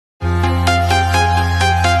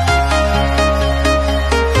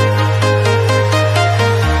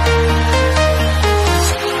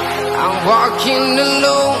walking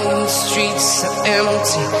alone, the streets are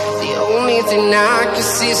empty. The only thing I can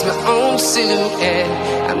see is my own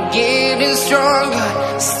silhouette. I'm getting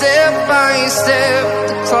stronger, step by step.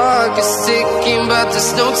 The clock is ticking, but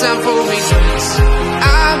there's no time for regrets.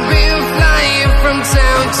 I've been flying from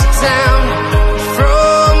town to town,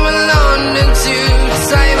 from London to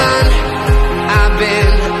Taiwan. I've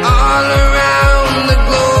been all around the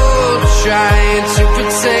globe, trying to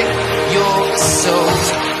protect your soul.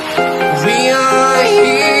 We are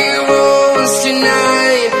heroes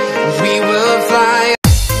tonight. We will fly.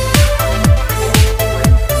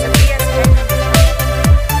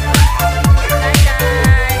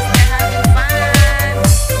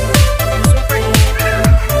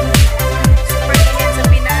 Super init sa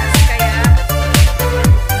Pinas, kaya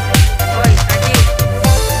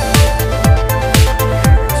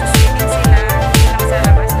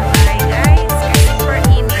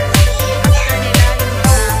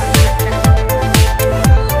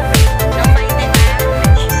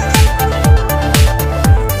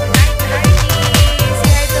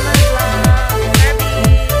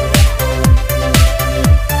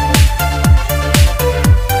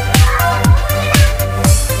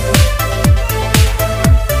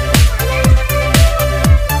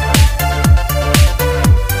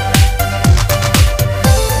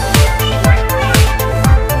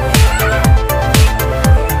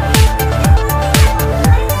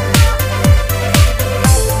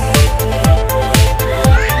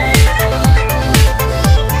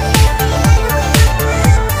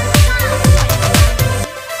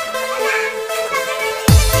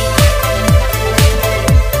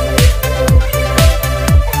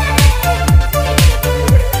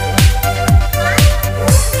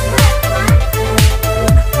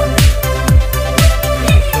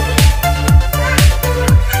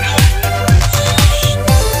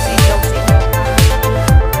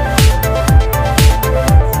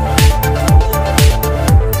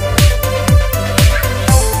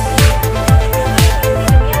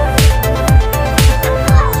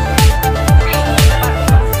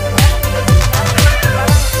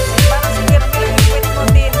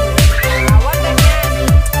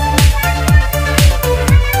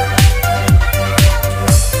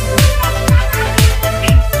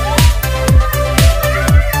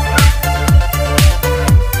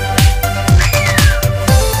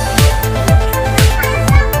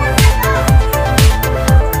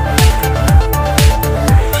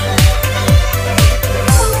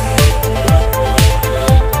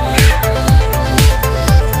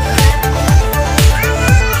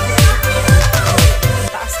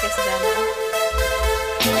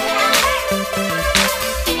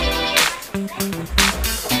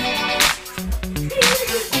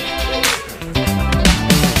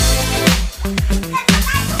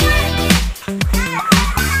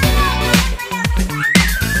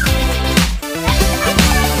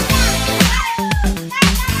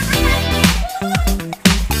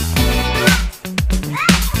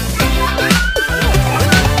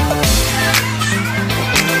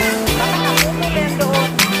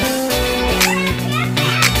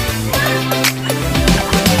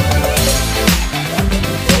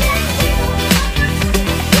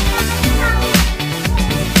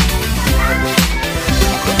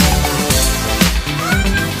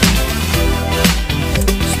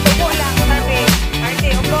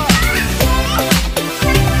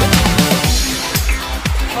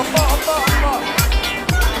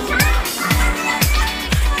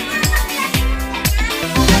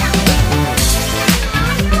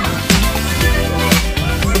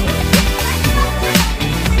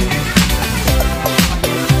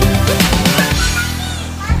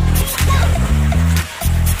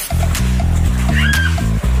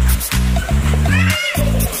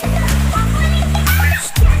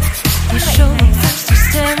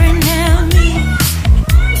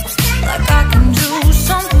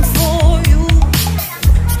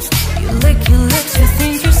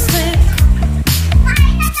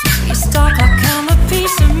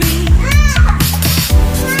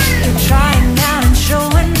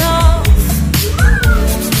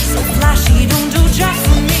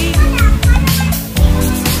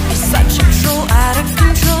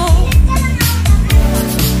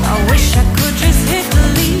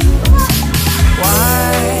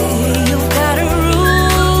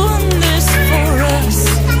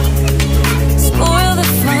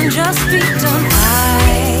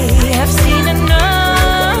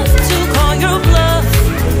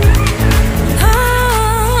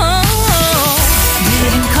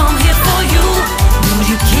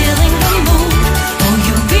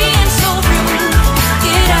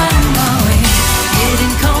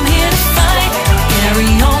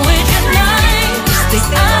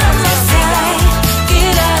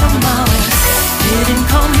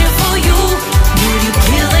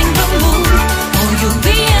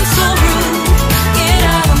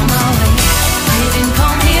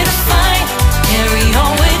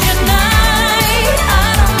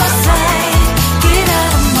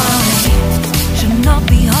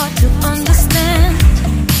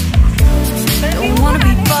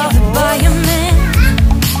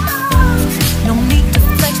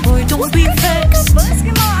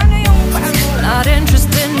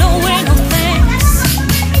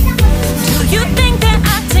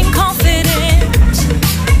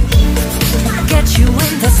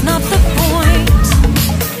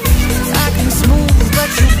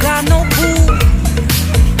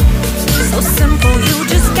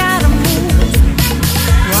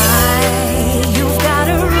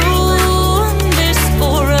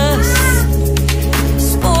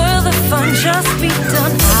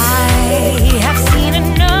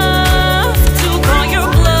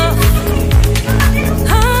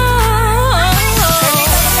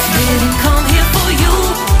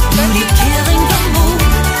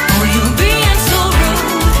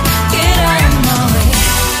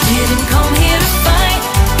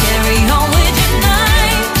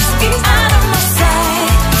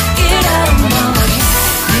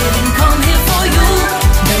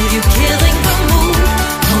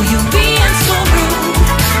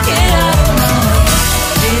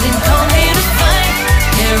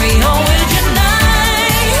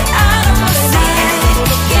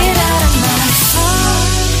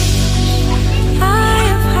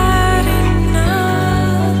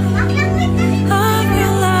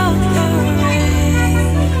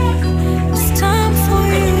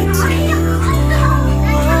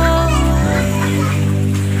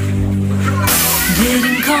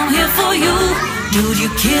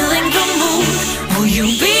killing the mood. Oh, you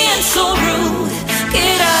being so rude.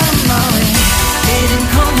 Get out of my way. Didn't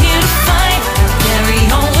come here to fight. Carry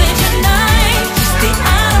on with your night. Just stay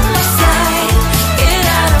out of my sight. Get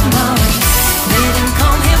out of my way. Didn't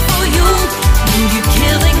come here for you. Oh, you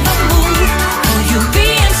killing the mood. Oh, you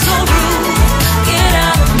being so rude. Get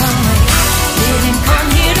out of my way. Didn't come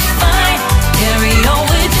here to fight. Carry on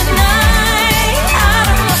with your night. Out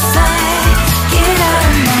of my sight. Get out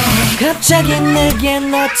of my way. 갑자기 내게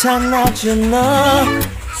나타나준 너.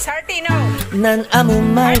 난 아무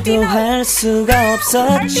말도 할 수가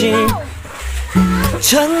없었지.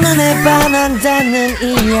 첫눈에 반한다는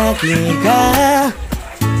이야기가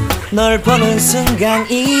널 보는 순간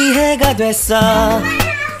이해가 됐어.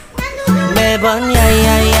 매번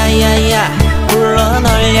야야야야야 불러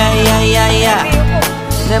널 야야야야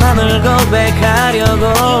내 맘을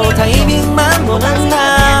고백하려고 타이밍만 보는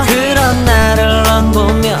나. 그런 나를 넌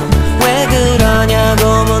보며 왜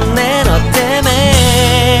그러냐고 묻네. 너 때문에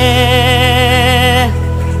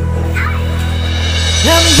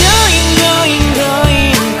I'm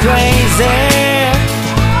going crazy.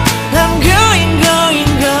 I'm going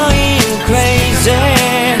crazy.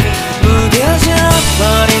 무뎌져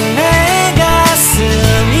버린 내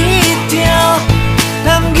가슴이 뛰어.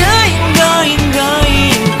 I'm going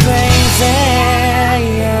crazy.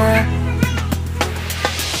 Yeah.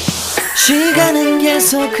 시간은 계속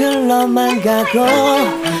흘러만 가고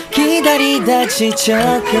기다리다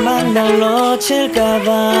지쳐 그만 날 놓칠까봐.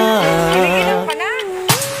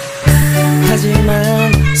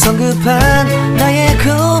 하지만 성급한 나의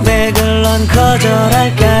고백을 넌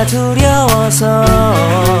거절할까 두려워서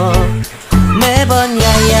매번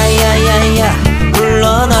야야야야야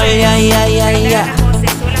불러 널 야야야야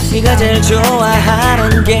네가 제일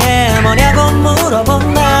좋아하는 게 뭐냐고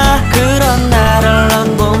물어본 나. 그런 나를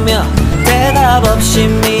넌 보며 대답 없이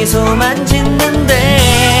미소만 짓는데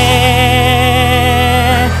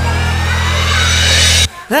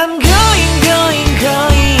I'm going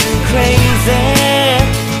crazy.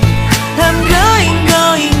 I'm going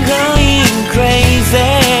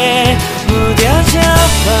crazy. 무뎌져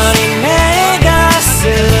버린 내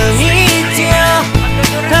가슴이 뛰어.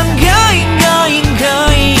 I'm going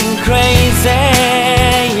crazy.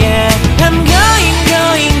 Yeah. I'm going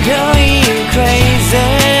crazy.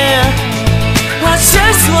 어쩔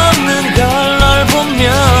수 없는 걸 널 보면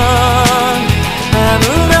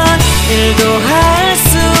아무런 일도 할 수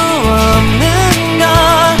없는 걸.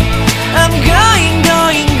 I'm going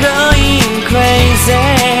crazy.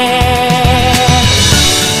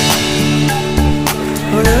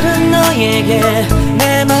 오늘은 너에게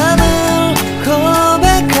내 맘을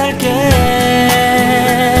고백할게.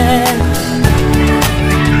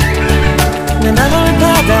 내 맘을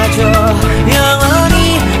받아줘.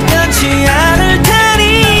 영원히 변치 않을 테니.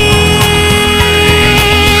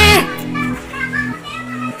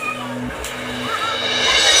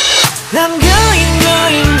 I'm going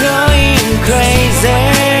crazy.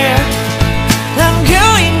 I'm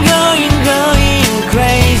going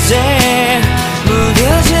crazy.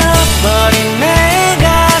 무뎌져 버린 내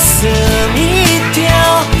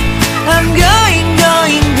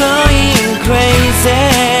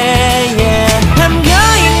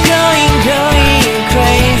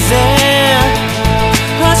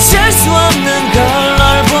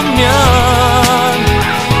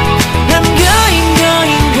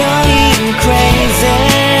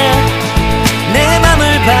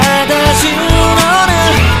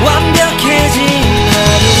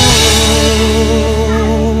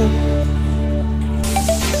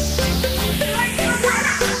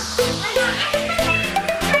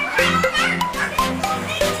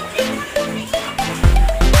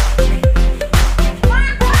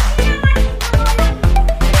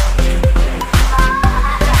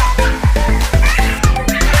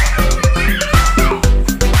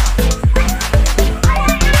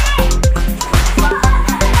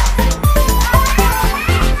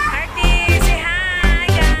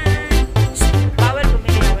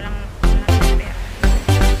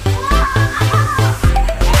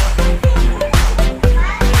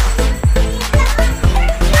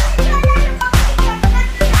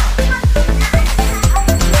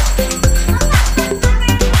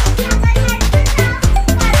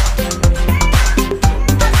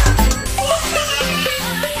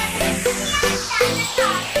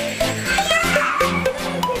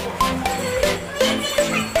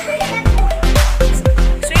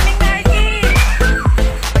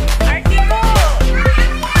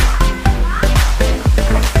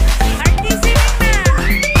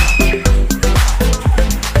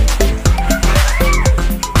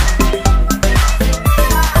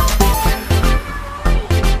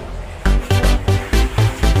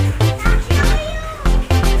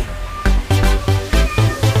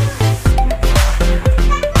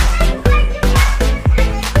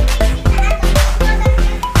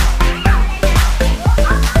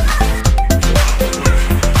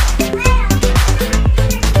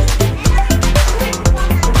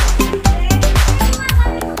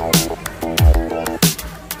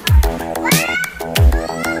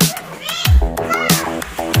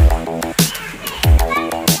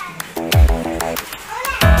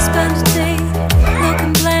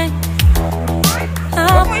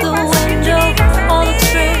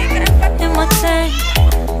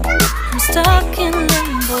stuck in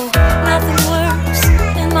limbo. Nothing works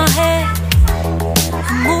in my head.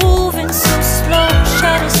 I'm moving so slow.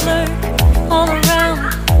 Shadows lurk all around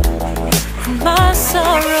my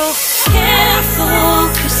sorrow. Can't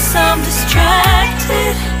focus, I'm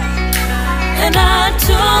distracted, and I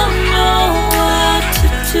don't know what to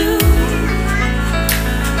do.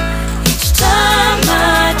 Each time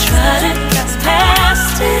I try to get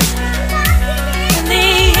past it, in the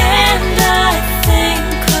end I think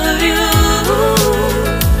of you.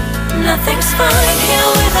 Nothing's fine here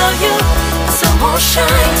without you. The sun won't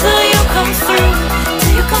shine till you come through.